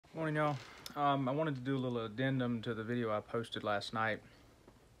Morning, y'all. I wanted to do a little addendum to the video I posted last night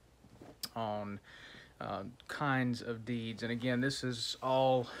on kinds of deeds. And again, this is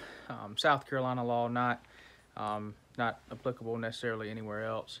all South Carolina law, not applicable necessarily anywhere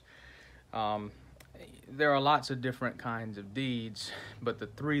else. There are lots of different kinds of deeds, but the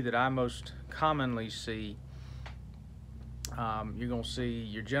three that I most commonly see, you're going to see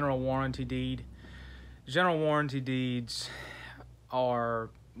your general warranty deed. General warranty deeds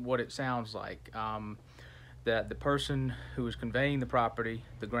are what it sounds like, that the person who is conveying the property,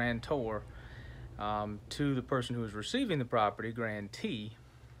 the grantor, to the person who is receiving the property, grantee,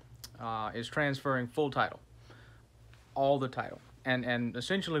 is transferring full title, all the title. And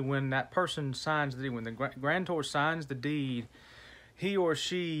essentially when that person signs the deed, when the grantor signs the deed, he or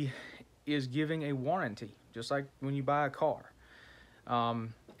she is giving a warranty, just like when you buy a car.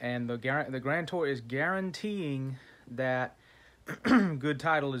 And the grantor is guaranteeing that good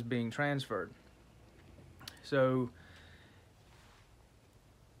title is being transferred. So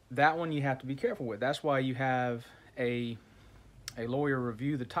that one you have to be careful with. That's why you have a lawyer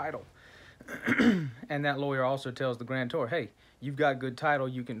review the title. And that lawyer also tells the grantor, hey, you've got good title,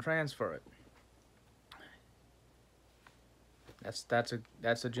 you can transfer it.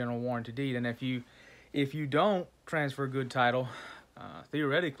 That's a general warranty deed. And if you don't transfer good title,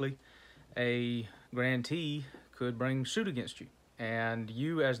 theoretically a grantee could bring suit against you, and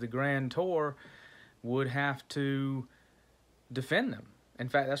you as the grantor would have to defend them. In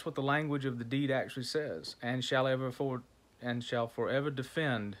fact, that's what the language of the deed actually says, and shall forever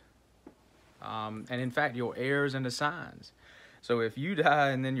defend, and in fact your heirs and assigns. So if you die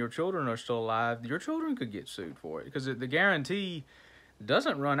and then your children are still alive, your children could get sued for it, because the guarantee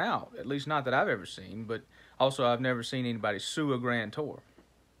doesn't run out, at least not that I've ever seen. But also I've never seen anybody sue a grantor.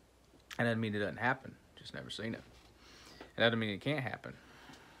 That doesn't mean it doesn't happen, just never seen it. That doesn't mean it can't happen.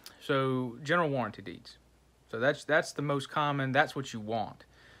 So general warranty deeds. So that's the most common. That's what you want,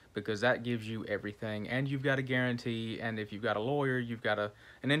 because that gives you everything, and you've got a guarantee. And if you've got a lawyer, you've got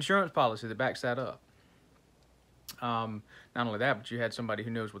an insurance policy that backs that up. Not only that, but you had somebody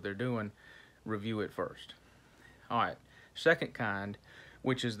who knows what they're doing review it first. All right. Second kind,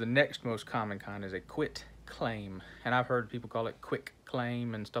 which is the next most common kind, is a quit claim. And I've heard people call it quick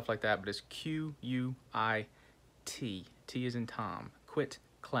claim and stuff like that, but it's Q-U-I-T. T is in Tom. Quit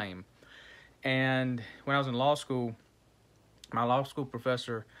claim. And when I was in law school, my law school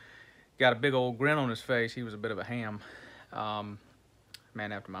professor got a big old grin on his face. He was a bit of a ham,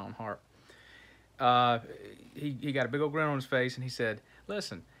 man after my own heart. He got a big old grin on his face, and he said,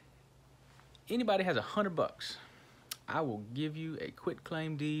 listen, anybody has $100, I will give you a quit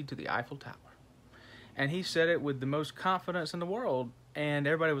claim deed to the Eiffel Tower. And he said it with the most confidence in the world, and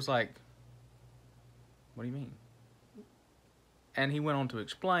everybody was like, what do you mean? And he went on to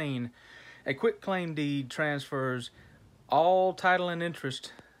explain, a quit claim deed transfers all title and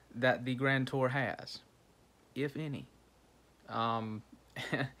interest that the grantor has, if any. And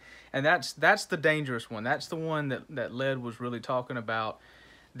that's the dangerous one. That's the one that Led was really talking about,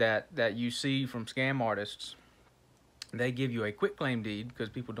 that you see from scam artists. They give you a quit claim deed because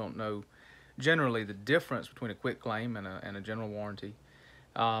people don't know generally the difference between a quit claim and a general warranty.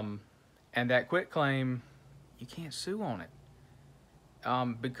 And that quit claim, you can't sue on it,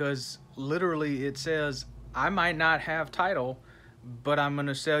 because literally it says, I might not have title, but I'm going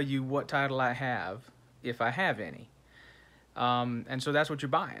to sell you what title I have, if I have any. And so that's what you're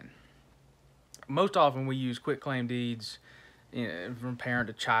buying. Most often we use quit claim deeds, you know, from parent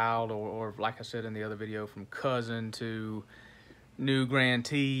to child, or like I said in the other video, from cousin to new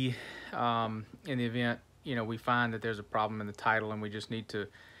grantee, in the event, you know, we find that there's a problem in the title and we just need to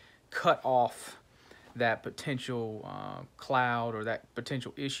cut off that potential cloud or that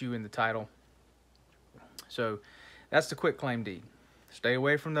potential issue in the title. So that's the quit claim deed. Stay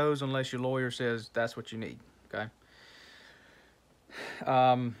away from those unless your lawyer says that's what you need, okay?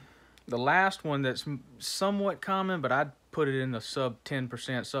 The last one that's somewhat common, but I'd put it in the sub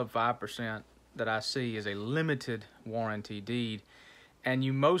 10%, sub 5% that I see, is a limited warranty deed. And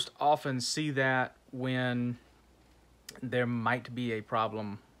you most often see that when there might be a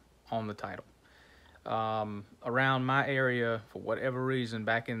problem on the title. Around my area, for whatever reason,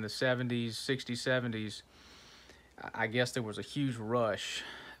 back in the 70s, 60s, 70s, I guess there was a huge rush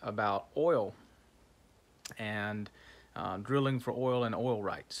about oil and drilling for oil and oil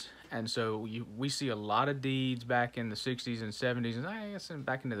rights. And so we see a lot of deeds back in the 60s and 70s, and I guess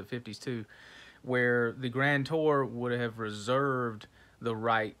back into the 50s too, where the grantor would have reserved the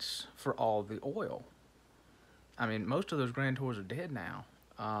rights for all the oil. I mean, most of those grantors are dead now,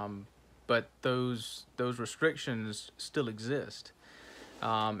 but those restrictions still exist.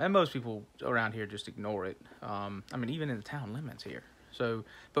 And most people around here just ignore it. I mean, even in the town limits here. So,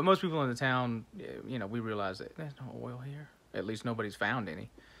 but most people in the town, you know, we realize that there's no oil here. At least nobody's found any.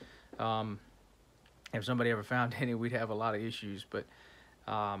 If somebody ever found any, we'd have a lot of issues. But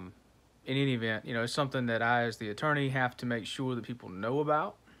in any event, you know, it's something that I, as the attorney, have to make sure that people know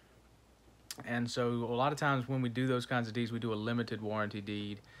about. And so a lot of times when we do those kinds of deeds, we do a limited warranty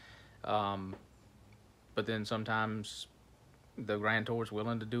deed. But then sometimes the grantor is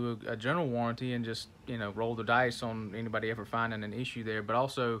willing to do a general warranty and just, you know, roll the dice on anybody ever finding an issue there. But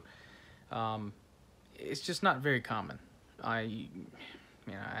also, it's just not very common. I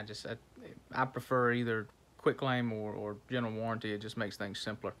prefer either quick claim or general warranty. It just makes things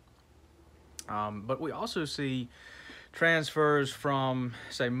simpler. But we also see transfers from,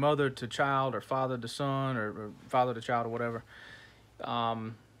 say, mother to child or father to son or father to child or whatever,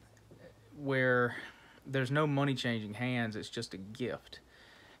 where there's no money changing hands. It's just a gift.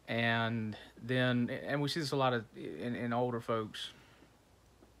 And we see this a lot in older folks.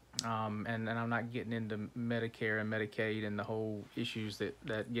 And I'm not getting into Medicare and Medicaid and the whole issues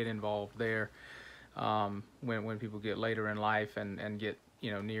that get involved there when people get later in life and get,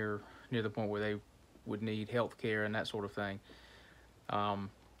 you know, near the point where they would need health care and that sort of thing. But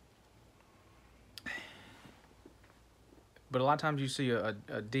a lot of times you see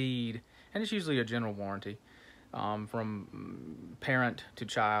a deed, and it's usually a general warranty from parent to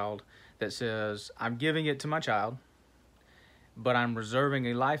child that says, I'm giving it to my child, but I'm reserving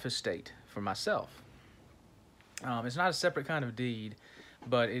a life estate for myself. It's not a separate kind of deed,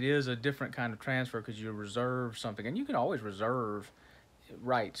 but it is a different kind of transfer because you reserve something. And you can always reserve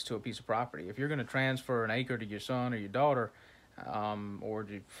rights to a piece of property. If you're going to transfer an acre to your son or your daughter or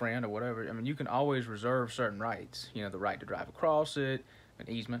your friend or whatever, I mean, you can always reserve certain rights. You know, the right to drive across it, an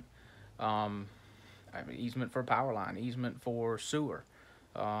easement, easement for a power line, easement for sewer.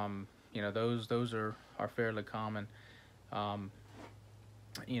 You know, those are fairly common.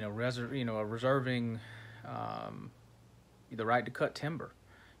 Reserving the right to cut timber.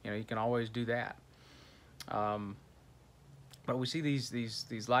 You know, you can always do that. But we see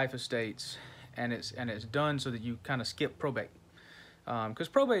these life estates, and it's done so that you kind of skip probate. Because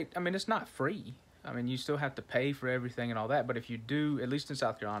probate, I mean, it's not free. I mean, you still have to pay for everything and all that. But if you do, at least in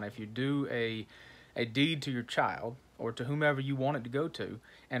South Carolina, if you do a deed to your child or to whomever you want it to go to,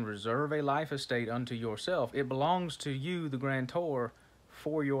 and reserve a life estate unto yourself, it belongs to you, the grantor,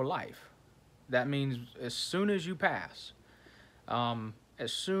 for your life. That means as soon as you pass, the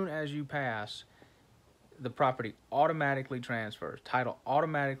property automatically transfers. Title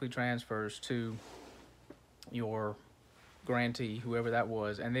automatically transfers to your grantee, whoever that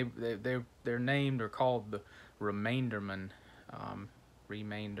was, and they're named or called the remainderman,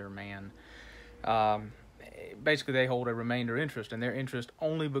 basically, they hold a remainder interest, and their interest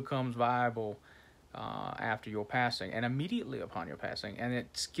only becomes viable after your passing and immediately upon your passing, and it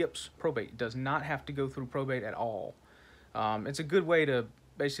skips probate. It does not have to go through probate at all. It's a good way to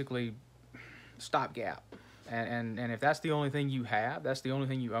basically stopgap, and if that's the only thing you have, that's the only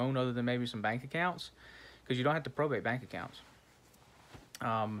thing you own other than maybe some bank accounts, because you don't have to probate bank accounts.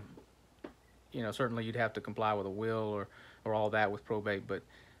 You know, certainly you'd have to comply with a will or all that with probate, but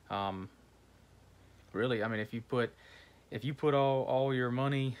really, I mean, if you put all your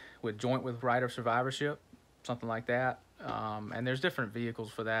money with right of survivorship, something like that, and there's different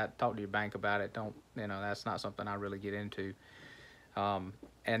vehicles for that. Talk to your bank about it. That's not something I really get into. And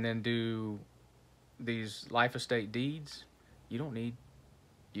then do these life estate deeds. You don't need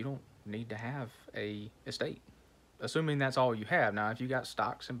to have a estate, assuming that's all you have. Now, if you got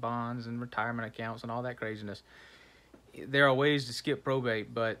stocks and bonds and retirement accounts and all that craziness, there are ways to skip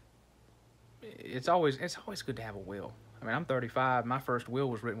probate, but it's always good to have a will. I mean, I'm 35. My first will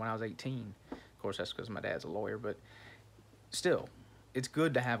was written when I was 18. Of course, that's because my dad's a lawyer, but still, it's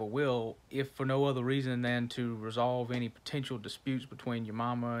good to have a will, if for no other reason than to resolve any potential disputes between your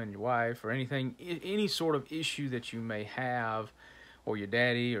mama and your wife, or any sort of issue that you may have, or your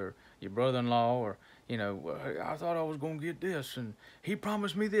daddy or your brother-in-law, or, you know, I thought I was going to get this, and he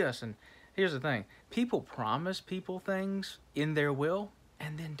promised me this. And here's the thing. People promise people things in their will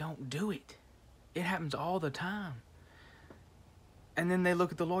and then don't do it. It happens all the time. And then they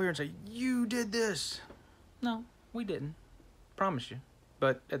look at the lawyer and say, you did this. No, we didn't. Promise you.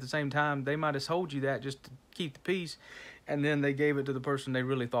 But at the same time, they might have told you that just to keep the peace, and then they gave it to the person they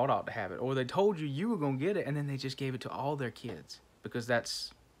really thought ought to have it. Or they told you were going to get it, and then they just gave it to all their kids, because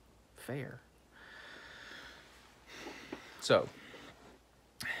that's fair. So,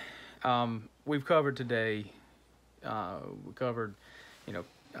 we've covered today,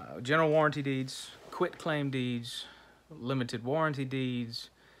 general warranty deeds, quit claim deeds, limited warranty deeds.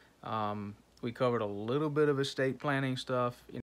 We covered a little bit of estate planning stuff.